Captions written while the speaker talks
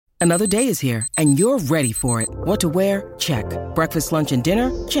Another day is here, and you're ready for it. What to wear? Check. Breakfast, lunch, and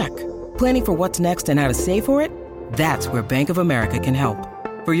dinner? Check. Planning for what's next and how to save for it? That's where Bank of America can help.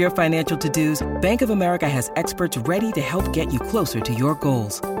 For your financial to-dos, Bank of America has experts ready to help get you closer to your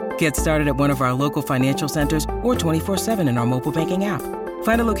goals. Get started at one of our local financial centers or 24/7 in our mobile banking app.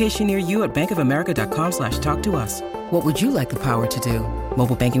 Find a location near you at bankofamerica.com/talktous. What would you like the power to do?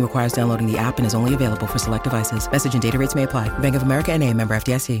 Mobile banking requires downloading the app and is only available for select devices. Message and data rates may apply. Bank of America N.A., member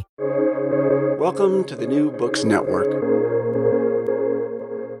FDIC. Welcome to the New Books Network.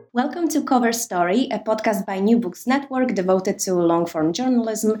 Welcome to Cover Story, a podcast by New Books Network devoted to long-form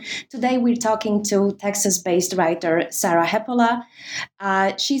journalism. Today we're talking to Texas-based writer Sarah Hepola.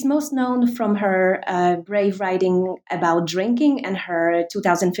 She's most known from her brave writing about drinking and her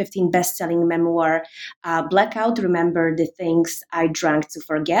 2015 best-selling memoir, Blackout, Remember the Things I Drank to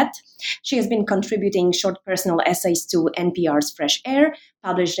Forget. She has been contributing short personal essays to NPR's Fresh Air,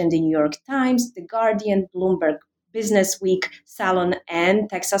 published in the New York Times, The Guardian, Bloomberg Business Week, Salon, and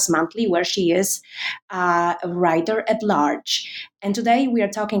Texas Monthly, where she is a writer at large. And today we are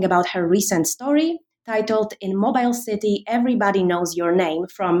talking about her recent story titled In Mobile City, Everybody Knows Your Name,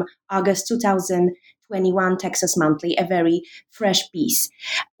 from August 2021 Texas Monthly, a very fresh piece.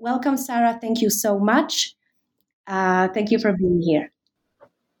 Welcome, Sarah. Thank you so much. Thank you for being here.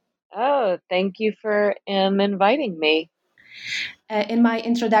 Oh, thank you for inviting me. In my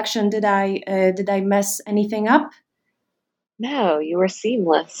introduction, did I mess anything up? No, you were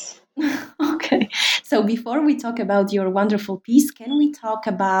seamless. Okay. So before we talk about your wonderful piece, can we talk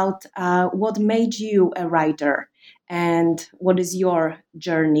about what made you a writer and what is your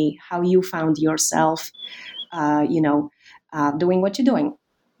journey, how you found yourself, doing what you're doing?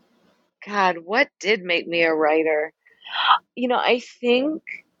 God, what did make me a writer? I think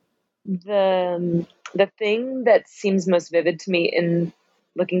the thing that seems most vivid to me in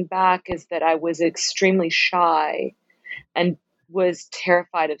looking back is that I was extremely shy and was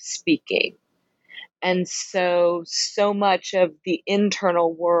terrified of speaking. And so much of the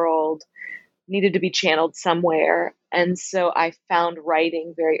internal world needed to be channeled somewhere. And so I found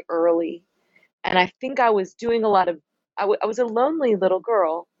writing very early. And I think I was doing a lot of, I was a lonely little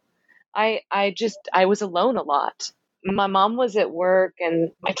girl. I was alone a lot. My mom was at work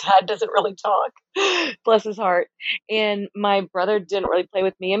and my dad doesn't really talk, bless his heart. And my brother didn't really play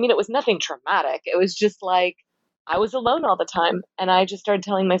with me. I mean, it was nothing traumatic. It was just like, I was alone all the time. And I just started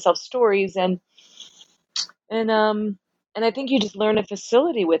telling myself stories and I think you just learn a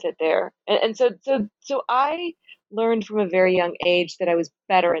facility with it there. And so I learned from a very young age that I was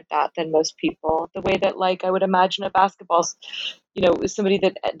better at that than most people. The way that, like, I would imagine a basketball, somebody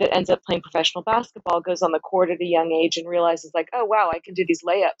that ends up playing professional basketball goes on the court at a young age and realizes, like, oh wow, I can do these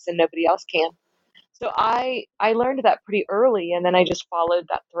layups and nobody else can. So I learned that pretty early, and then I just followed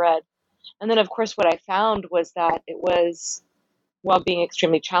that thread. And then of course what I found was that it was, while being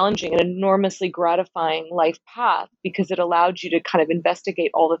extremely challenging, an enormously gratifying life path, because it allowed you to kind of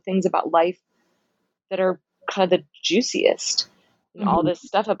investigate all the things about life that are kind of the juiciest. Mm-hmm. All this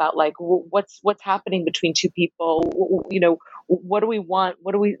stuff about, like, what's happening between two people, what do we want,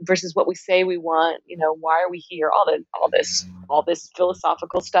 what do we versus what we say we want, why are we here, all this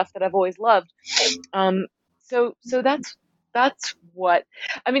philosophical stuff that I've always loved. So that's what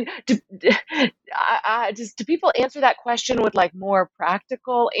I mean. Do people answer that question with, like, more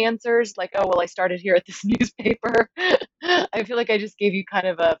practical answers, like, oh well, I started here at this newspaper? I feel like I just gave you kind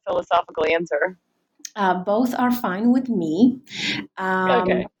of a philosophical answer. Both are fine with me.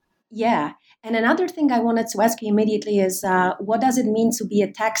 Okay. Yeah. And another thing I wanted to ask you immediately is, what does it mean to be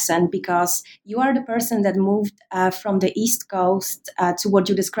a Texan? Because you are the person that moved from the East Coast to what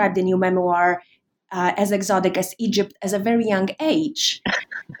you described in your memoir as exotic as Egypt as a very young age.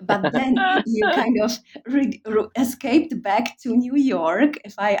 But then you kind of escaped back to New York,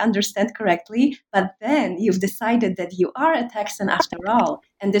 if I understand correctly. But then you've decided that you are a Texan after all.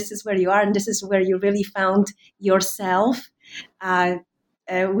 And this is where you are, and this is where you really found yourself.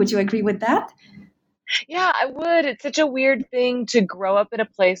 Would you agree with that? Yeah, I would. It's such a weird thing to grow up in a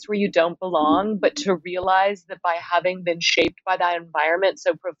place where you don't belong, but to realize that by having been shaped by that environment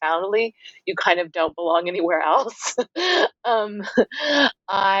so profoundly, you kind of don't belong anywhere else.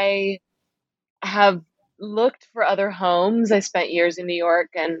 I have looked for other homes. I spent years in New York,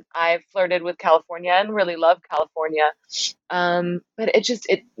 and I flirted with California and really love California. But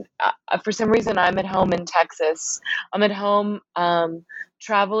for some reason, I'm at home in Texas. I'm at home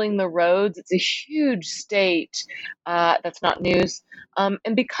traveling the roads. It's a huge state. That's not news.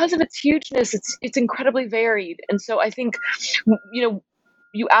 And because of its hugeness, it's incredibly varied. And so I think,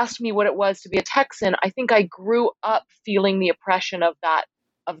 you asked me what it was to be a Texan. I think I grew up feeling the oppression of that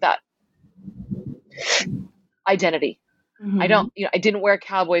that identity. Mm-hmm. I didn't wear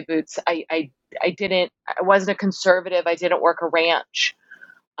cowboy boots. I wasn't a conservative. I didn't work a ranch.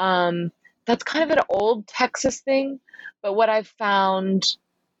 That's kind of an old Texas thing, but what I've found,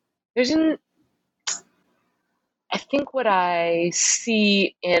 there's an, I think what I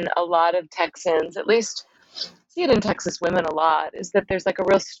see in a lot of Texans, at least see it in Texas women a lot, is that there's like a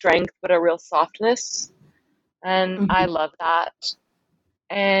real strength, but a real softness. And I Mm-hmm. love that.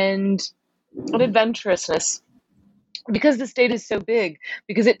 And an adventurousness, because the state is so big,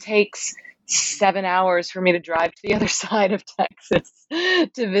 because it takes 7 hours for me to drive to the other side of Texas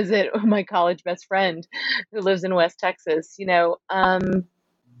to visit my college best friend who lives in West Texas.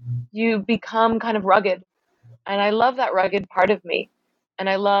 You become kind of rugged, and I love that rugged part of me. And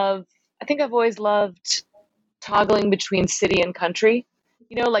I think I've always loved toggling between city and country.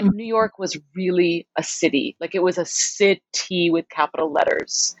 Like New York was really a city, like it was a city with capital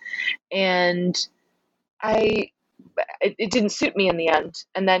letters. And I it didn't suit me in the end.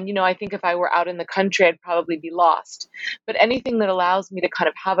 And then, I think if I were out in the country, I'd probably be lost. But anything that allows me to kind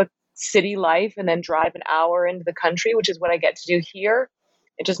of have a city life and then drive an hour into the country, which is what I get to do here,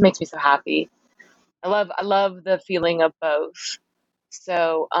 it just makes me so happy. I love the feeling of both.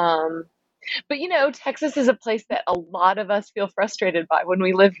 So, but Texas is a place that a lot of us feel frustrated by when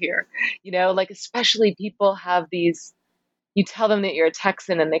we live here. Like especially people have these, you tell them that you're a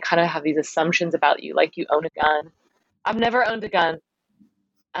Texan and they kind of have these assumptions about you, like you own a gun. I've never owned a gun.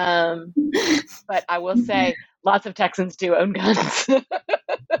 But I will say lots of Texans do own guns.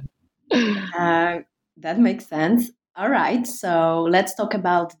 Uh, that makes sense. All right, so let's talk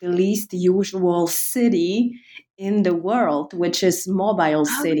about the least usual city in the world, which is Mobile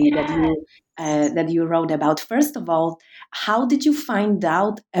Oh, City yeah. that you wrote about. First of all, how did you find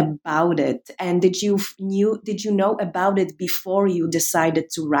out about it, and did you know about it before you decided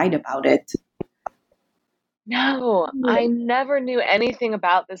to write about it? No, I never knew anything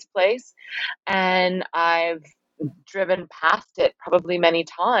about this place. And I've driven past it probably many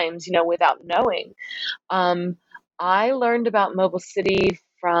times, without knowing. Um, I learned about Mobile City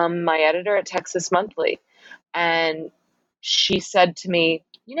from my editor at Texas Monthly. And she said to me,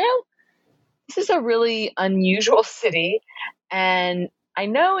 this is a really unusual city. And I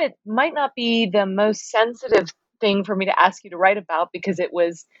know it might not be the most sensitive thing for me to ask you to write about because it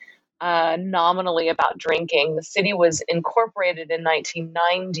was nominally about drinking. The city was incorporated in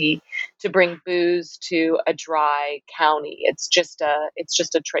 1990 to bring booze to a dry county. It's just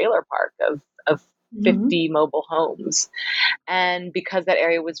a trailer park of Mhm. 50 mobile homes, and because that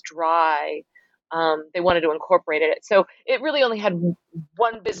area was dry, they wanted to incorporate it. So it really only had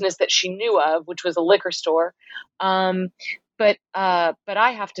one business that she knew of, which was a liquor store. Um, but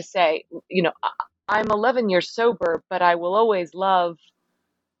I have to say, I'm 11 years sober, but I will always love.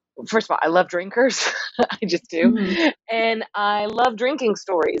 First of all, I love drinkers. I just do. Mhm. And I love drinking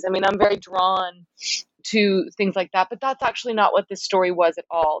stories. I mean, I'm very drawn to things like that, but that's actually not what this story was at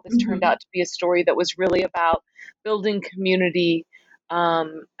all. This turned Mhm. out to be a story that was really about building community,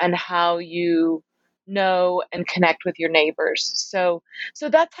 and how you know and connect with your neighbors. So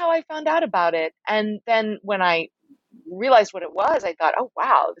that's how I found out about it. And then when I realized what it was, I thought, oh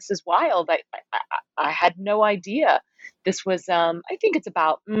wow, this is wild. I had no idea. This was I think it's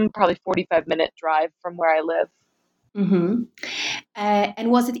about probably 45-minute drive from where I live. Mhm.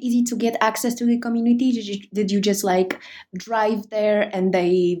 And was it easy to get access to the community? Did you just like drive there and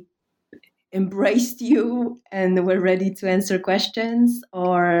they embraced you and were ready to answer questions,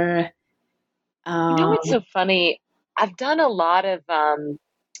 or It's um, so funny. I've done a lot of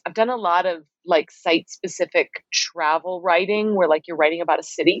like site specific travel writing where like you're writing about a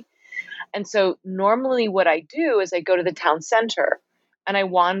city. And so normally what I do is I go to the town center and I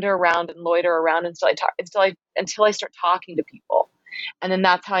wander around and loiter around until I start talking to people. And then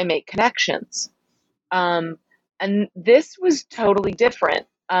that's how I make connections. Um, and this was totally different.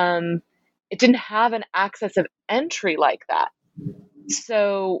 It didn't have an access of entry like that.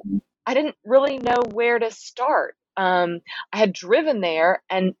 So I didn't really know where to start. I had driven there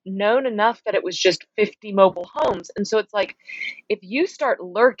and known enough that it was just 50 mobile homes. And so it's like, if you start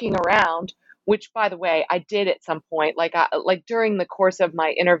lurking around, which by the way, I did at some point, like during the course of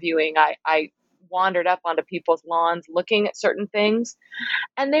my interviewing, I wandered up onto people's lawns looking at certain things,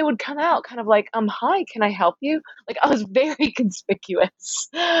 and they would come out kind of like, hi, can I help you? Like I was very conspicuous.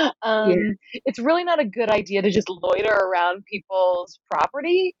 yeah. It's really not a good idea to just loiter around people's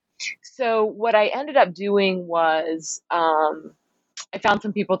property. So what I ended up doing was, I found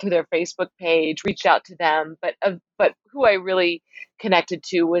some people through their Facebook page, reached out to them, but who I really connected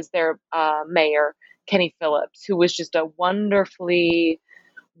to was their mayor, Kenny Phillips, who was just a wonderfully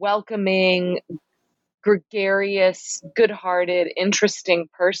welcoming, gregarious, good-hearted, interesting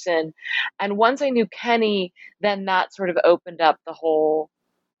person. And once I knew Kenny, then that sort of opened up the whole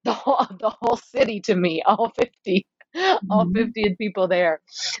city to me, all 50. All Mhm. 50 people there.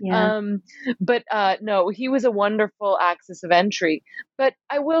 Yeah. But no, he was a wonderful access of entry. But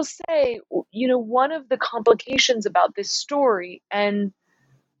I will say, one of the complications about this story, and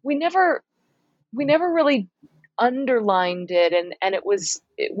we never really underlined it, and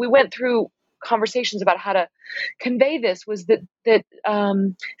we went through conversations about how to convey this, was that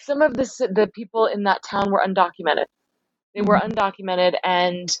some of the people in that town were undocumented. They were Mhm. undocumented,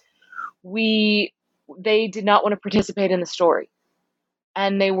 and they did not want to participate in the story,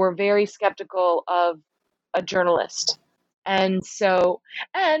 and they were very skeptical of a journalist. And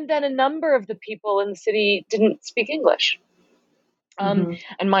then a number of the people in the city didn't speak English. Mhm.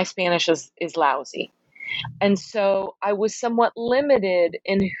 And my Spanish is lousy. And so I was somewhat limited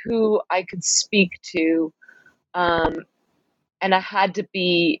in who I could speak to. Um, and I had to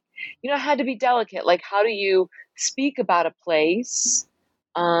be delicate. Like, how do you speak about a place,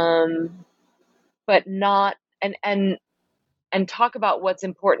 but not, and talk about what's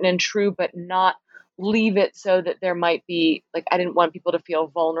important and true, but not leave it so that there might be, like, I didn't want people to feel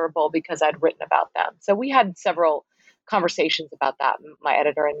vulnerable because I'd written about them. So we had several conversations about that, my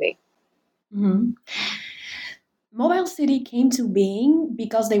editor and me. Mhm. Mobile City came to being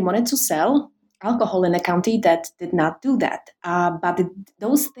because they wanted to sell alcohol in a county that did not do that.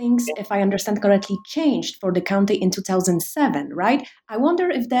 Those things, if I understand correctly, changed for the county in 2007, right? I wonder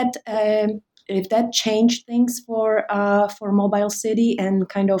if that changed things for Mobile City, and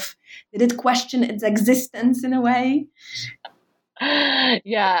kind of did it question its existence in a way?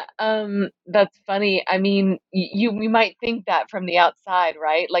 Yeah, that's funny. I mean, we might think that from the outside,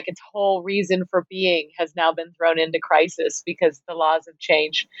 right? Like its whole reason for being has now been thrown into crisis because the laws have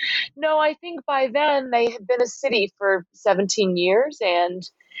changed. No, I think by then they had been a city for 17 years, and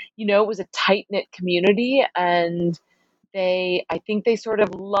it was a tight-knit community, and I think they sort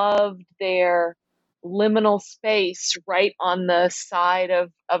of loved their liminal space right on the side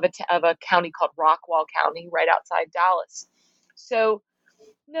of a county called Rockwall County, right outside Dallas. So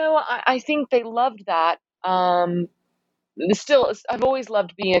no, I think they loved that. Still, I've always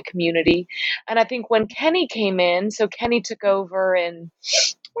loved being a community, and I think when Kenny came in, so Kenny took over in,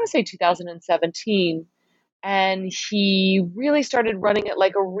 I want to say 2017, and he really started running it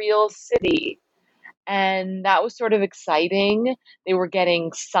like a real city, and that was sort of exciting. They were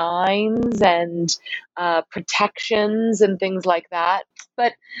getting signs and protections and things like that.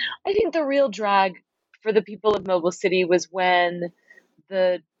 But I think the real drag for the people of Mobile City was when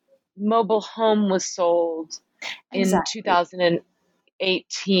the mobile home was sold in Exactly.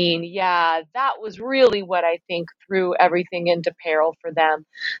 2018. Yeah, that was really what I think threw everything into peril for them.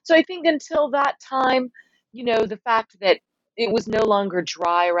 So I think until that time, the fact that it was no longer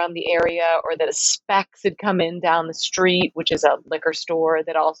dry around the area, or that a Specs had come in down the street, which is a liquor store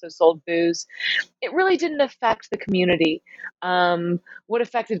that also sold booze, it really didn't affect the community. What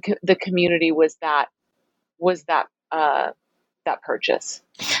affected the community was uh, that purchase.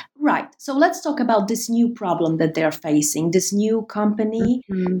 Right. So let's talk about this new problem that they're facing, this new company,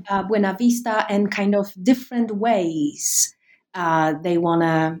 Mhm. Buena Vista, and kind of different ways they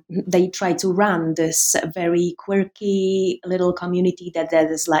try to run this very quirky little community that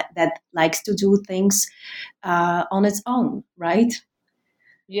likes to do things on its own, right?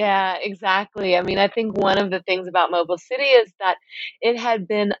 Yeah, exactly. I mean, I think one of the things about Mobile City is that it had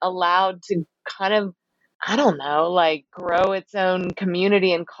been allowed to kind of, I don't know, like grow its own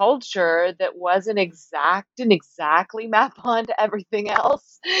community and culture that didn't exactly map onto everything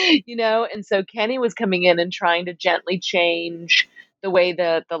else, And so Kenny was coming in and trying to gently change the way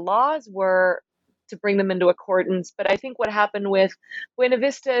the laws were to bring them into accordance. But I think what happened with Buena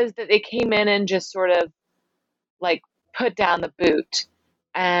Vista is that they came in and just sort of like put down the boot,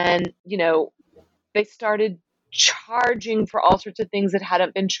 and they started charging for all sorts of things that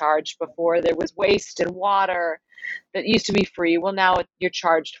hadn't been charged before. There was waste and water that used to be free. Well, now you're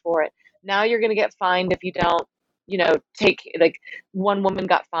charged for it. Now you're going to get fined if you don't take, like, one woman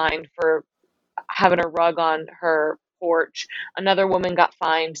got fined for having a rug on her porch. Another woman got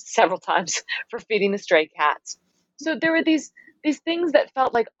fined several times for feeding the stray cats. So there were these things that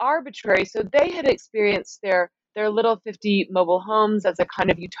felt like arbitrary. So they had experienced their little 50 mobile homes as a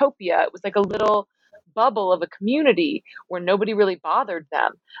kind of utopia. It was like a little bubble of a community where nobody really bothered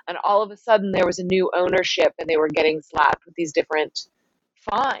them. And all of a sudden there was a new ownership, and they were getting slapped with these different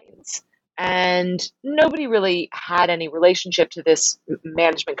fines. And nobody really had any relationship to this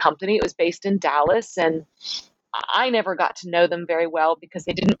management company. It was based in Dallas, and I never got to know them very well because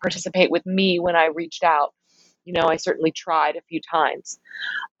they didn't participate with me when I reached out. I certainly tried a few times.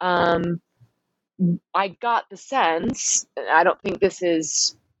 I got the sense, and I don't think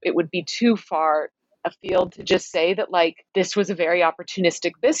it would be too far afield to just say that, like, this was a very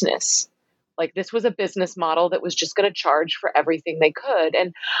opportunistic business. Like, this was a business model that was just going to charge for everything they could.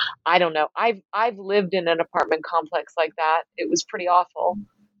 And I don't know. I've lived in an apartment complex like that. It was pretty awful.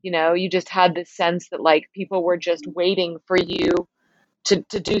 You just had this sense that, like, people were just waiting for you to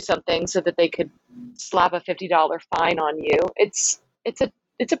do something so that they could slap a $50 fine on you. It's a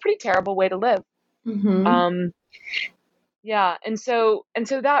pretty terrible way to live. Mm-hmm. Um, yeah, and so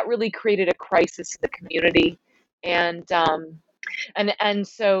that really created a crisis in the community, and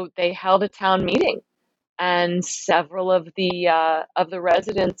so they held a town meeting, and several of the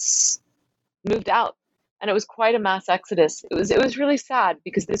residents moved out, and it was quite a mass exodus. It was really sad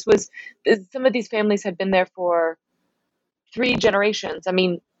because some of these families had been there for 3 generations. I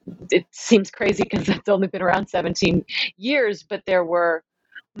mean, it seems crazy because it's only been around 17 years, but there were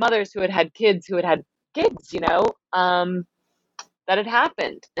mothers who had had kids who had had kids, that had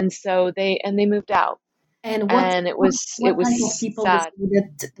happened. And so they moved out. And And it what type of was people sad.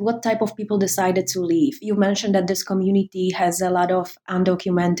 decided to leave? You mentioned that this community has a lot of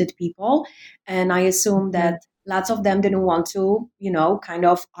undocumented people, and I assume Mhm. that lots of them didn't want to, kind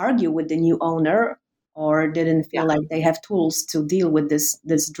of argue with the new owner, or didn't feel Yeah. like they have tools to deal with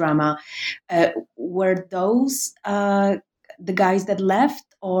this drama. Were those the guys that left,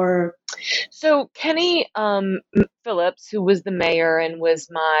 or? So Kenny Phillips, who was the mayor and was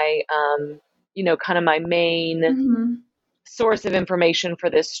my, kind of my main Mhm. source of information for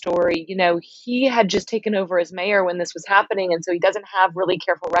this story, he had just taken over as mayor when this was happening, and so he doesn't have really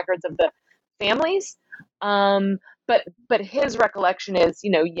careful records of the families. Um, but his recollection is,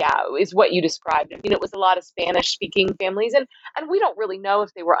 yeah, is what you described. I mean, it was a lot of Spanish-speaking families, and we don't really know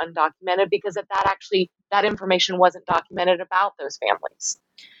if they were undocumented because that information wasn't documented about those families.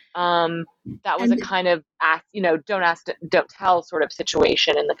 That was a And kind of don't ask, don't tell sort of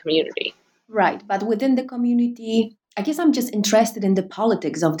situation in the community. right, but within the community, I guess I'm just interested in the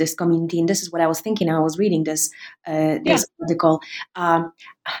politics of this community, and this is what I was thinking. I was reading Yeah. this article. Um,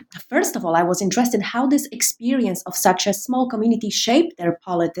 First of all, I was interested how this experience of such a small community shaped their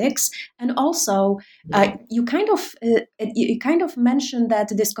politics, and also you kind of mentioned that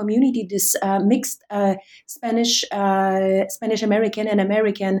this community, this mixed Spanish American and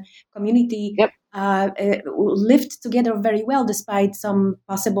American community, Yep. lived together very well despite some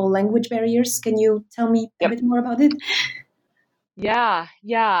possible language barriers. Can you tell me a Yep. bit more about it? Yeah.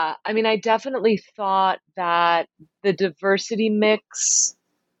 Yeah. I mean, I definitely thought that the diversity mix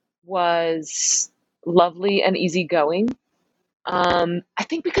was lovely and easygoing. I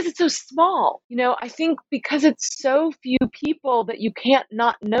think because it's so small, I think because it's so few people that you can't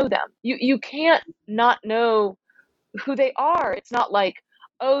not know them. You can't not know who they are. It's not like,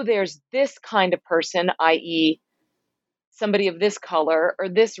 oh, there's this kind of person, i.e., somebody of this color or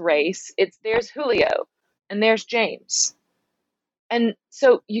this race. There's Julio and there's James. And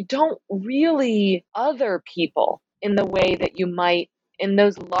so you don't really other people in the way that you might in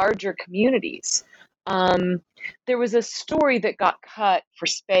those larger communities. There was a story that got cut for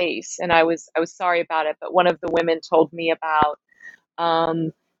space, and I was sorry about it, but one of the women told me about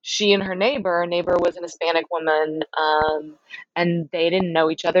um, she and her neighbor was an Hispanic woman, and they didn't know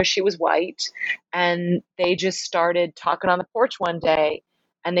each other. She was white, and they just started talking on the porch one day,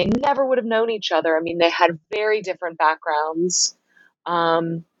 and they never would have known each other. I mean, they had very different backgrounds,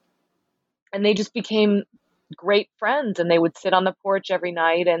 um, and they just became great friends, and they would sit on the porch every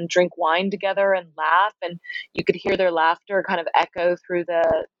night and drink wine together and laugh, and you could hear their laughter kind of echo the through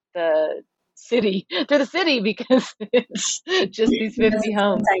the city because it's just these Yes, 50 it's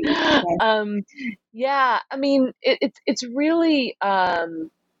homes. tiny. Yeah. um yeah, I mean, it's really I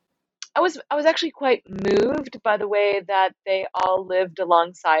was actually quite moved by the way that they all lived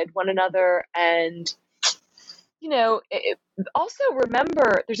alongside one another. And also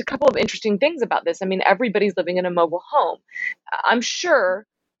remember, there's a couple of interesting things about this. I mean, everybody's living in a mobile home. I'm sure,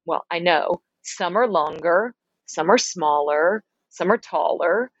 well, I know some are longer, some are smaller, some are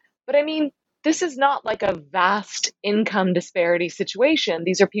taller, but I mean, this is not like a vast income disparity situation.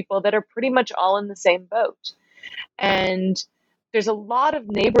 These are people that are pretty much all in the same boat. And there's a lot of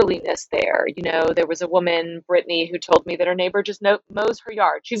neighborliness there. There was a woman, Brittany, who told me that her neighbor just mows her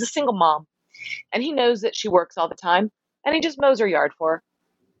yard. She's a single mom, and he knows that she works all the time, and he just mows her yard for her.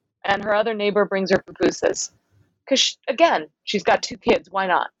 And her other neighbor brings her pupusas because, again, she's got 2 kids. Why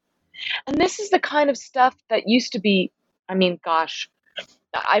not? And this is the kind of stuff that used to be, I mean, gosh,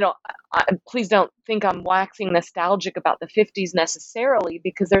 please don't think I'm waxing nostalgic about the 50s necessarily,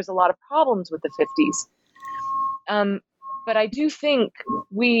 because there's a lot of problems with the 50s. But I do think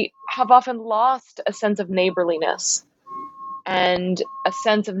we have often lost a sense of neighborliness and a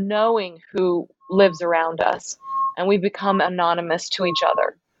sense of knowing who lives around us, and we become anonymous to each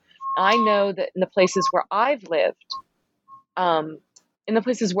other. I know that in the places where I've lived,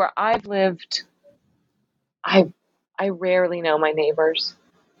 I rarely know my neighbors.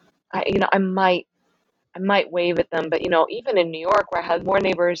 I might wave at them, but even in New York, where I had more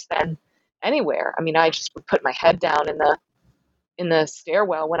neighbors than anywhere, I mean, I just would put my head down in the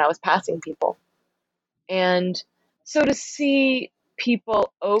stairwell when I was passing people. And so to see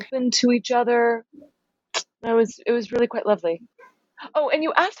people open to each other, it was really quite lovely. Oh, and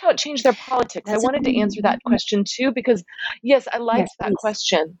you asked how it changed their politics. I wanted to answer that question too, because yes, I liked that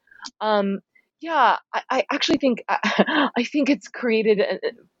question. Yeah, I actually think I think it's created a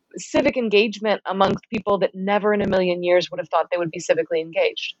civic engagement amongst people that never in a million years would have thought they would be civically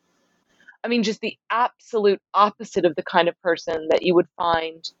engaged. I mean, just the absolute opposite of the kind of person that you would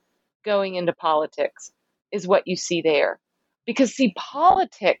find going into politics is what you see there. Because, see,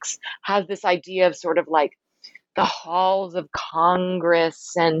 politics has this idea of sort of like the halls of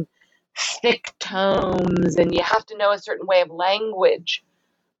Congress and thick tomes, and you have to know a certain way of language.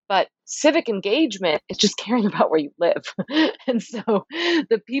 But civic engagement is just caring about where you live. And so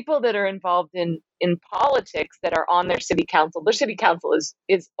the people that are involved in politics that are on their city council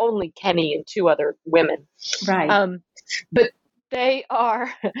is only Kenny and two other women. Right. But they are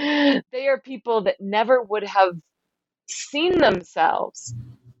people that never would have seen themselves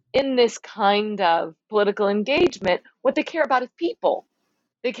in this kind of political engagement. What they care about is people.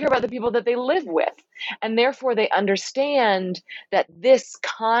 They care about the people that they live with. And therefore, they understand that this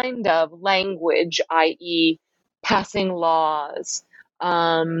kind of language, i.e., passing laws,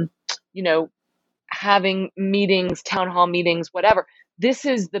 having meetings, town hall meetings, whatever, this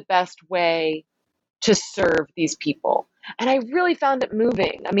is the best way to serve these people. And I really found it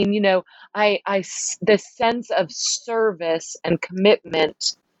moving. I mean, the sense of service and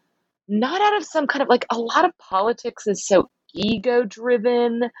commitment, not out of some kind of like, a lot of politics is so ego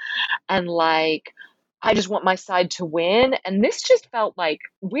driven and like, I just want my side to win. And this just felt like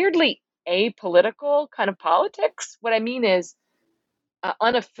weirdly apolitical kind of politics. What I mean is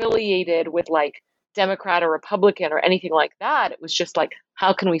unaffiliated with like Democrat or Republican or anything like that. It was just like,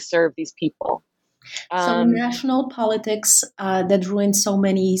 how can we serve these people? So national politics that ruined so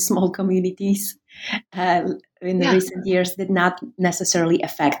many small communities in recent years did not necessarily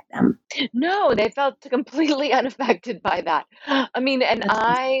affect them. No, they felt completely unaffected by that. I mean, and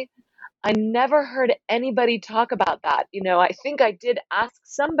I never heard anybody talk about that. I think I did ask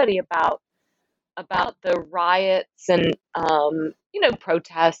somebody about the riots and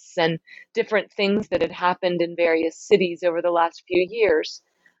protests and different things that had happened in various cities over the last few years.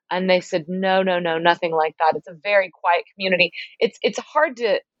 And they said, no, nothing like that. It's a very quiet community. It's hard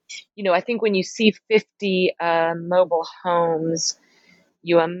to, I think when you see 50 mobile homes,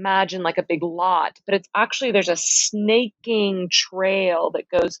 you imagine like a big lot, but it's actually, there's a snaking trail that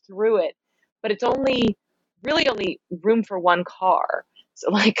goes through it, but it's only room for one car.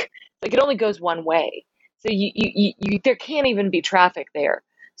 So like it only goes one way. So you there can't even be traffic there.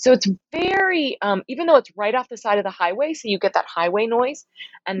 So it's very, even though it's right off the side of the highway, so you get that highway noise,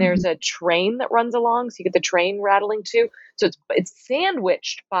 and there's a train that runs along, so you get the train rattling too. So it's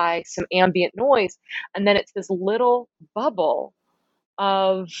sandwiched by some ambient noise, and then it's this little bubble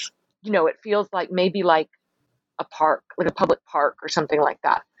of, it feels like maybe like a park, like a public park or something like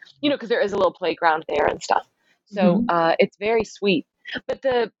that, because there is a little playground there and stuff. So it's very sweet. But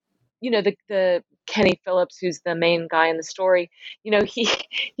the Kenny Phillips, who's the main guy in the story,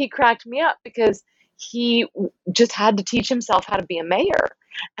 he cracked me up because he just had to teach himself how to be a mayor.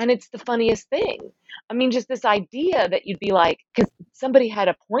 And it's the funniest thing. I mean, just this idea that you'd be like, because somebody had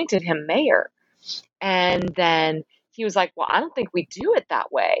appointed him mayor. And then he was like, well, I don't think we do it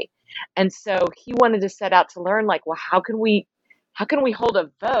that way. And so he wanted to set out to learn, like, well, how can we hold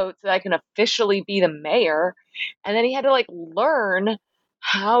a vote so that I can officially be the mayor? And then he had to like learn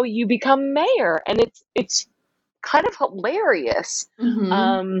how you become mayor. And it's kind of hilarious.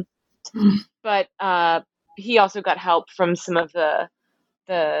 But he also got help from some of the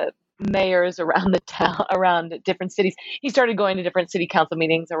mayors around the town, around different cities. He started going to different city council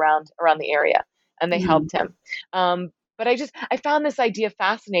meetings around the area, and they helped him. But I found this idea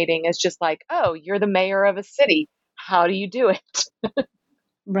fascinating as just like, oh, you're the mayor of a city. How do you do it?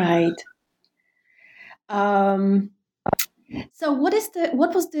 Right. So what is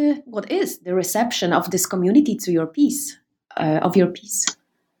the reception of this community to your piece,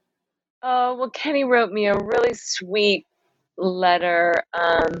 Oh, well, Kenny wrote me a really sweet letter.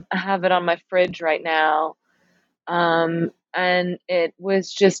 I have it on my fridge right now. And it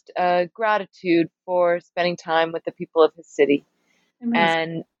was just gratitude for spending time with the people of his city.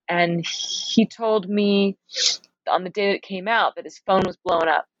 Amazing. And he told me on the day that it came out that his phone was blown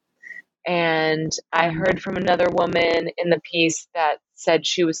up. And I heard from another woman in the piece that said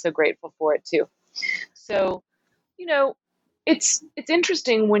she was so grateful for it too. So, you know, it's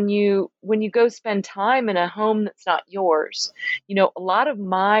interesting when you go spend time in a home that's not yours. A lot of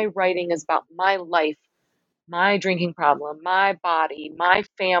my writing is about my life, my drinking problem, my body, my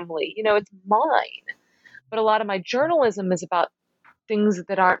family. It's mine. But a lot of my journalism is about things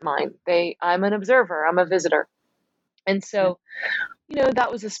that aren't mine. I'm an observer, I'm a visitor. And so,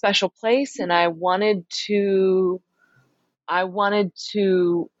 that was a special place, and I wanted to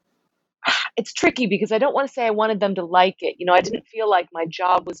it's tricky because I don't want to say I wanted them to like it. I didn't feel like my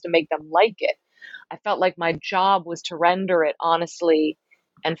job was to make them like it. I felt like my job was to render it honestly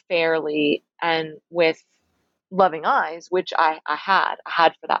and fairly and with loving eyes, which I had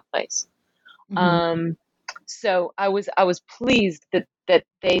for that place. Mm-hmm. So I was pleased that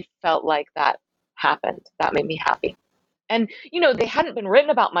they felt like that happened. That made me happy. And, they hadn't been written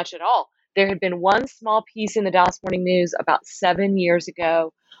about much at all. There had been one small piece in the Dallas Morning News about 7 years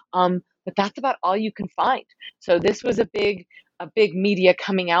ago, but that's about all you can find. So this was a big media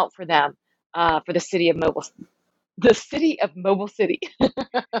coming out for them, for the city of Mobile City.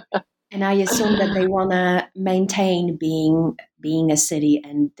 And I assume that they want to maintain being a city,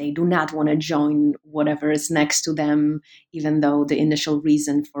 and they do not want to join whatever is next to them, even though the initial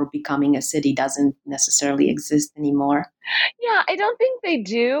reason for becoming a city doesn't necessarily exist anymore. Yeah, I don't think they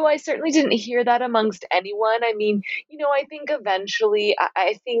do. I certainly didn't hear that amongst anyone. I mean, I think eventually,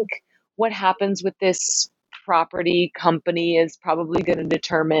 I think what happens with this property company is probably going to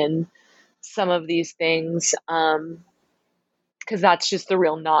determine some of these things, because that's just the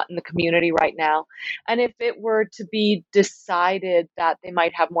real knot in the community right now. And if it were to be decided that they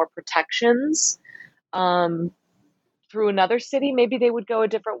might have more protections, um, through another city, maybe they would go a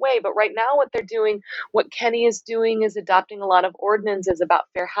different way. But right now, what Kenny is doing is adopting a lot of ordinances about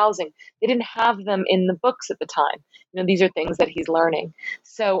fair housing. They didn't have them in the books at the time. These are things that he's learning.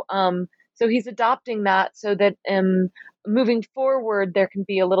 So he's adopting that so that moving forward, there can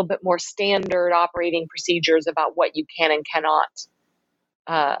be a little bit more standard operating procedures about what you can and cannot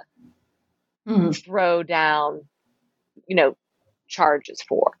uh, throw down, you know, charges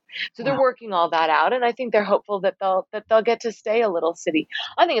for. So they're Wow. working all that out, and I think they're hopeful that they'll get to stay a little city.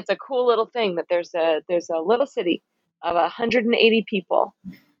 I think it's a cool little thing that there's a little city of 180 people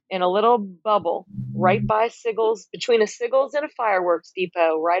in a little bubble right by Siggles, between a Siggles and a fireworks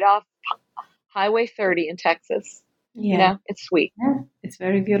depot, right off Highway 30 in Texas. Yeah. It's sweet. Yeah, it's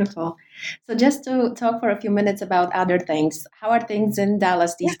very beautiful. So, just to talk for a few minutes about other things, how are things in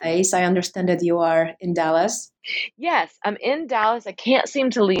Dallas these days? I understand that you are in Dallas. Yes, I'm in Dallas. I can't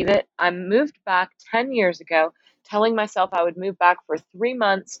seem to leave it. I moved back 10 years ago, telling myself I would move back for 3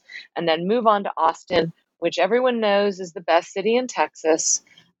 months and then move on to Austin, which everyone knows is the best city in Texas.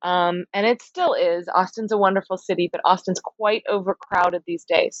 And it still is. Austin's a wonderful city, but Austin's quite overcrowded these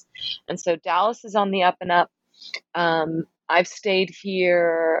days. And so Dallas is on the up and up. I've stayed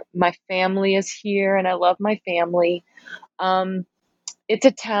here. My family is here, and I love my family. Um, it's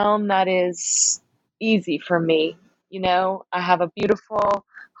a town that is easy for me. I have a beautiful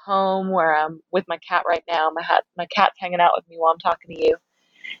home where I'm with my cat right now. My cat's hanging out with me while I'm talking to you.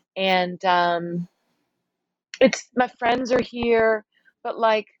 And it's my friends are here, but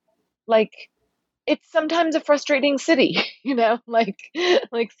like it's sometimes a frustrating city,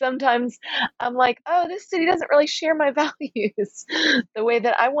 like sometimes I'm like, oh, this city doesn't really share my values the way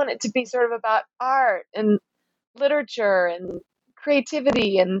that I want it to be, sort of about art and literature and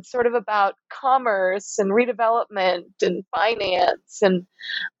creativity and sort of about commerce and redevelopment and finance. And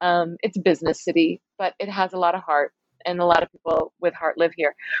it's a business city, but it has a lot of heart, and a lot of people with heart live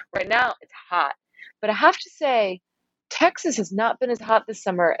here. Right now it's hot, but I have to say Texas has not been as hot this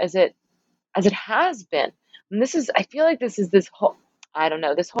summer as it has been. And I feel like this whole, I don't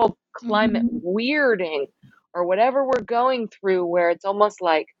know, this whole climate Mhm. weirding or whatever we're going through, where it's almost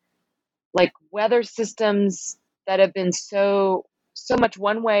like weather systems that have been so much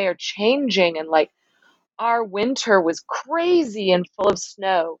one way are changing. And like our winter was crazy and full of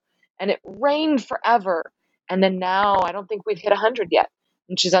snow, and it rained forever. And then now I don't think we've hit 100 yet,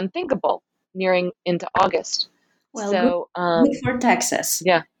 which is unthinkable nearing into August. Well, good, So, good for Texas.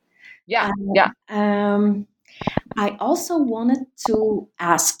 yeah, yeah, yeah. Um, I also wanted to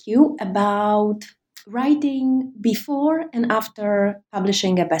ask you about writing before and after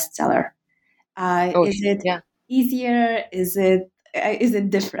publishing a bestseller? Is it yeah. easier? Is it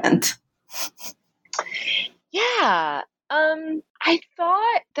different? Yeah. I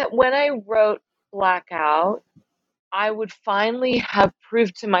thought that when I wrote Blackout, I would finally have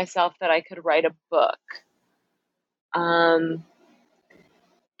proved to myself that I could write a book. Um,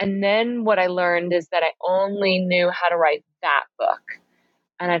 and then what I learned is that I only knew how to write that book,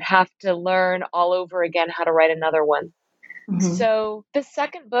 and I'd have to learn all over again how to write another one. Mm-hmm. So the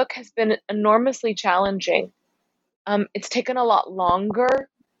second book has been enormously challenging. It's taken a lot longer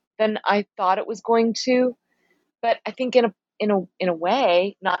than I thought it was going to, but I think in a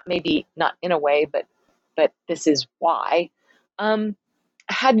way, not in a way, but this is why.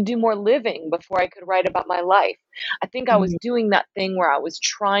 I had to do more living before I could write about my life. I think I was doing that thing where I was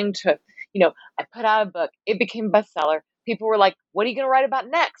trying to, I put out a book, it became a bestseller. People were like, "What are you going to write about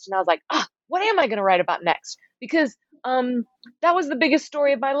next?" And I was like, what am I going to write about next? Because that was the biggest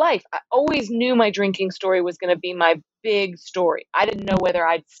story of my life. I always knew my drinking story was going to be my big story. I didn't know whether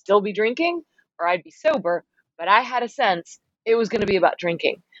I'd still be drinking or I'd be sober, but I had a sense it was going to be about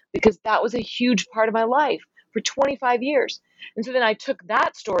drinking because that was a huge part of my life for 25 years. And so then I took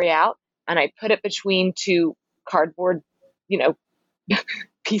that story out and I put it between two cardboard, you know,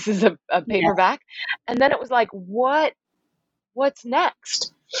 pieces of Yeah. paperback. And then it was like, what's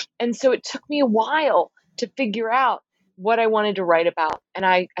next? And so it took me a while to figure out what I wanted to write about. And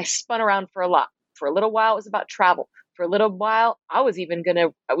I spun around for a lot. For a little while, it was about travel. For a little while, I was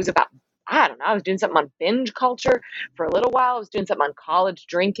about, I don't know, I was doing something on binge culture. For a little while, I was doing something on college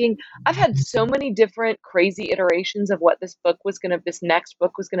drinking. I've had so many different crazy iterations of what this next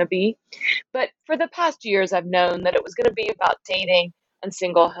book was going to be. But for the past years, I've known that it was going to be about dating and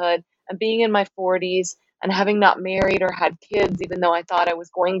singlehood and being in my 40s and having not married or had kids, even though I thought I was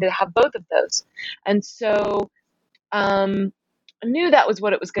going to have both of those. And so I knew that was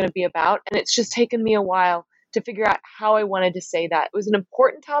what it was going to be about. And it's just taken me a while to figure out how I wanted to say that. It was an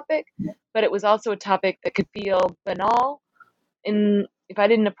important topic, but it was also a topic that could feel banal if I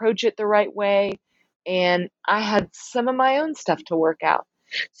didn't approach it the right way. And I had some of my own stuff to work out.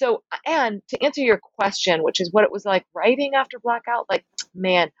 So, and to answer your question, which is what it was like writing after Blackout, like,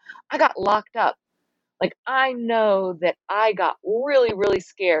 man, I got locked up. Like, I know that I got really, really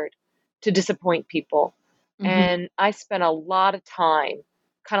scared to disappoint people. Mm-hmm. And I spent a lot of time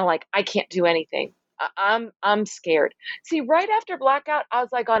kind of like, I can't do anything. I'm scared. See, right after Blackout, I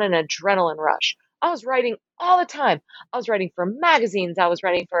was like on an adrenaline rush. I was writing all the time. I was writing for magazines. I was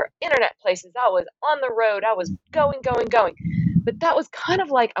writing for internet places. I was on the road. I was going, going, going. But that was kind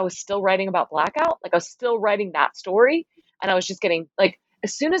of like I was still writing about Blackout. Like I was still writing that story. And I was just getting like,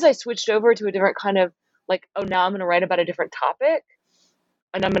 as soon as I switched over to a different kind of like, oh, now I'm going to write about a different topic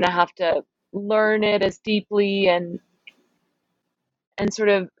and I'm going to have to learn it as deeply and sort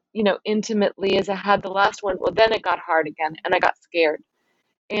of, intimately as I had the last one. Well, then it got hard again and I got scared.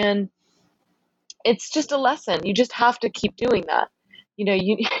 And it's just a lesson. You just have to keep doing that.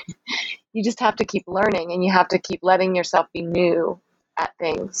 You you just have to keep learning and you have to keep letting yourself be new at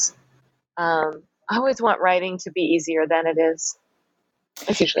things. I always want writing to be easier than it is.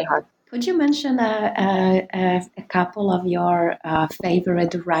 It's usually hard. Could you mention a couple of your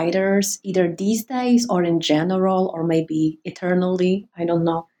favorite writers, either these days or in general, or maybe eternally? I don't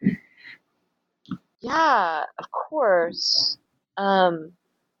know. Yeah, of course. Well,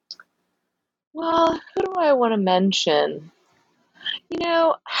 who do I want to mention? You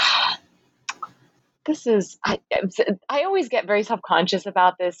know, I always get very self-conscious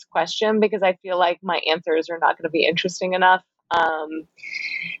about this question because I feel like my answers are not going to be interesting enough.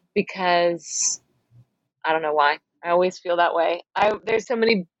 Because I don't know why. I always feel that way. There's so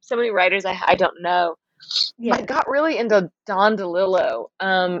many writers I don't know. Yeah. I got really into Don DeLillo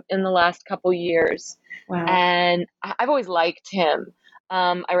in the last couple years, Wow. and I've always liked him.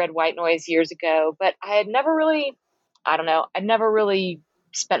 I read White Noise years ago, but I had never really, I don't know, I'd never really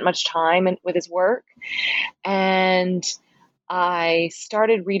spent much time with his work. And I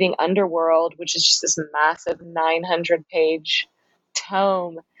started reading Underworld, which is just this massive 900-page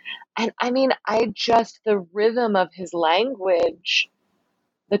tome. And I mean, the rhythm of his language,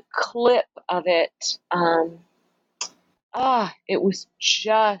 the clip of it, it was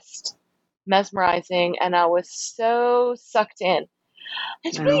just mesmerizing. And I was so sucked in.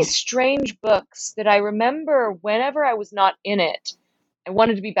 It's one of Wow. these strange books that I remember whenever I was not in it, I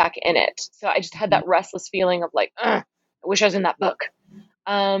wanted to be back in it. So I just had that restless feeling of like, I wish I was in that book.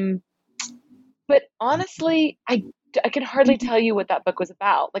 But honestly, I can hardly tell you what that book was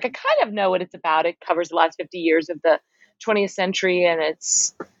about. Like, I kind of know what it's about. It covers the last 50 years of the 20th century, and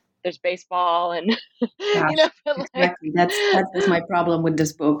it's there's baseball and Gosh, but like, exactly. That was my problem with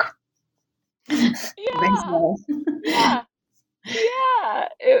this book. yeah, Baseball. yeah. Yeah,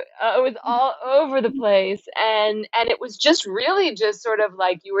 it was all over the place, and it was just really just sort of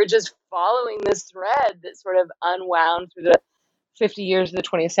like you were just following this thread that sort of unwound through the 50 years of the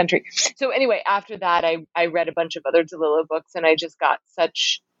 20th century. So anyway, after that, I read a bunch of other DeLillo books, and I just got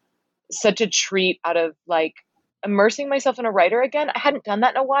such a treat out of like immersing myself in a writer again. I hadn't done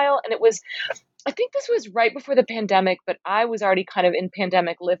that in a while, and I think this was right before the pandemic, but I was already kind of in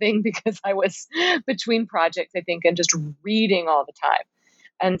pandemic living because I was between projects, I think, and just reading all the time.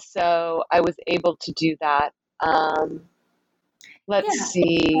 And so I was able to do that. Let's Yeah.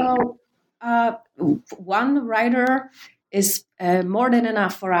 see. So uh, one writer is more than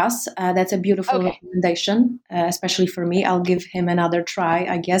enough for us. That's a beautiful Okay. recommendation, especially for me. I'll give him another try,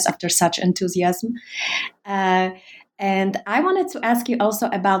 I guess, after such enthusiasm. Uh, and I wanted to ask you also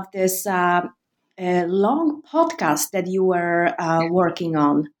about this long podcast that you were working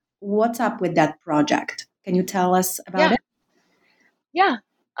on. What's up with that project? Can you tell us about Yeah. it? Yeah.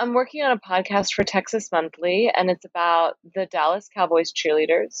 I'm working on a podcast for Texas Monthly, and it's about the Dallas Cowboys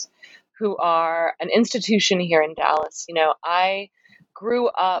cheerleaders, who are an institution here in Dallas. I grew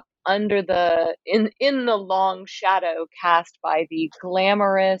up under in the long shadow cast by the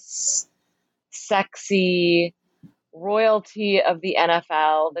glamorous, sexy royalty of the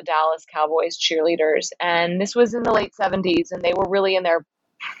NFL, the Dallas Cowboys cheerleaders. And this was in the late 70s, and they were really in their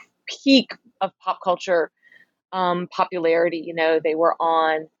peak of pop culture popularity. They were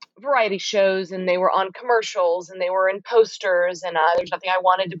on variety shows, and they were on commercials, and they were in posters. And there's nothing I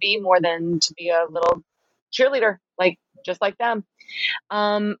wanted to be more than to be a little cheerleader, like just like them.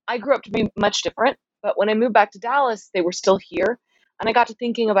 I grew up to be much different, but when I moved back to Dallas, they were still here. And I got to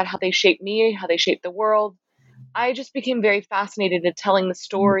thinking about how they shaped me, how they shaped the world. I just became very fascinated in telling the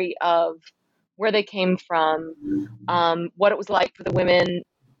story of where they came from, what it was like for the women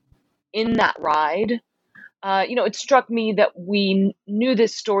in that ride. It struck me that we knew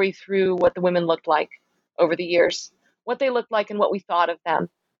this story through what the women looked like over the years, what they looked like and what we thought of them.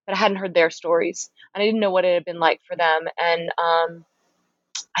 But I hadn't heard their stories, and I didn't know what it had been like for them. And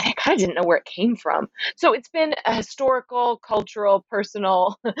I kind of didn't know where it came from. So it's been a historical, cultural,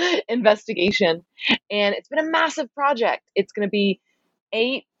 personal investigation, and it's been a massive project. It's going to be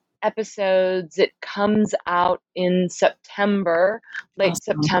 8 episodes. It comes out in September, late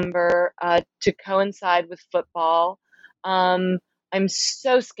Awesome. September, to coincide with football. I'm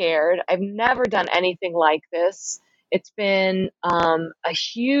so scared. I've never done anything like this. It's been a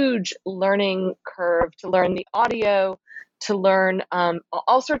huge learning curve to learn the audio, to learn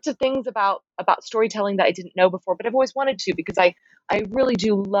all sorts of things about storytelling that I didn't know before, but I've always wanted to, because I really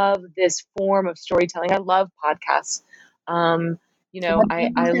do love this form of storytelling. I love podcasts. What I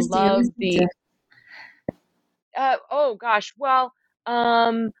podcast do you love listen the to? oh gosh, well,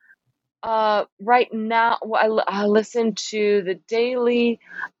 right now, well, I listen to the Daily.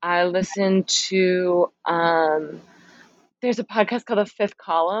 I listen to there's a podcast called The Fifth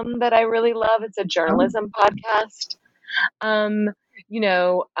Column that I really love. It's a Oh, journalism podcast. Um,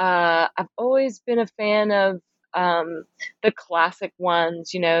 I've always been a fan of the classic ones,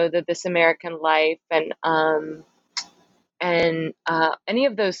 the This American Life, and any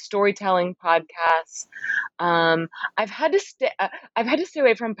of those storytelling podcasts. Um, I've had to stay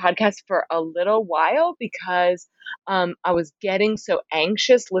away from podcasts for a little while because I was getting so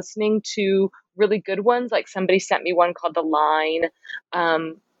anxious listening to really good ones. Like, somebody sent me one called The Line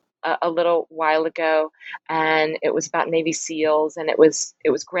a little while ago, and it was about Navy SEALs, and it was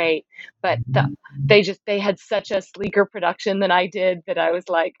great. But they had such a sleeker production than I did that I was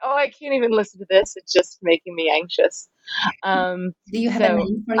like, oh, I can't even listen to this. It's just making me anxious. do you have a So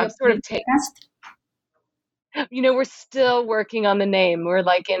name for your I've sort of taken, podcast? we're still working on the name. We're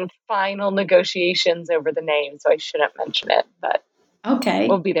like in final negotiations over the name, so I shouldn't mention it, but we'll Okay,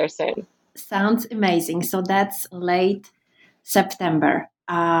 be there soon. sounds amazing. So that's late September.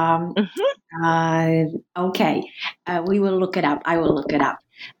 Hmm. Uh, okay, we will look it up. I will look it up.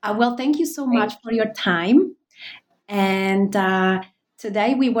 Well, thank you so much Thank for your time. And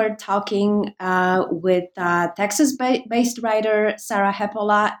today we were talking with Texas based writer Sarah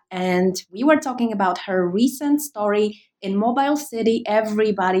Hepola, and we were talking about her recent story in Mobile City.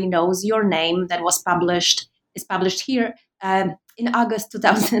 Everybody knows your name that is published here in August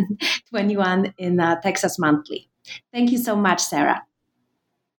 2021 in Texas Monthly. Thank you so much, Sarah.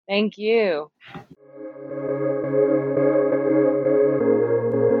 thank you.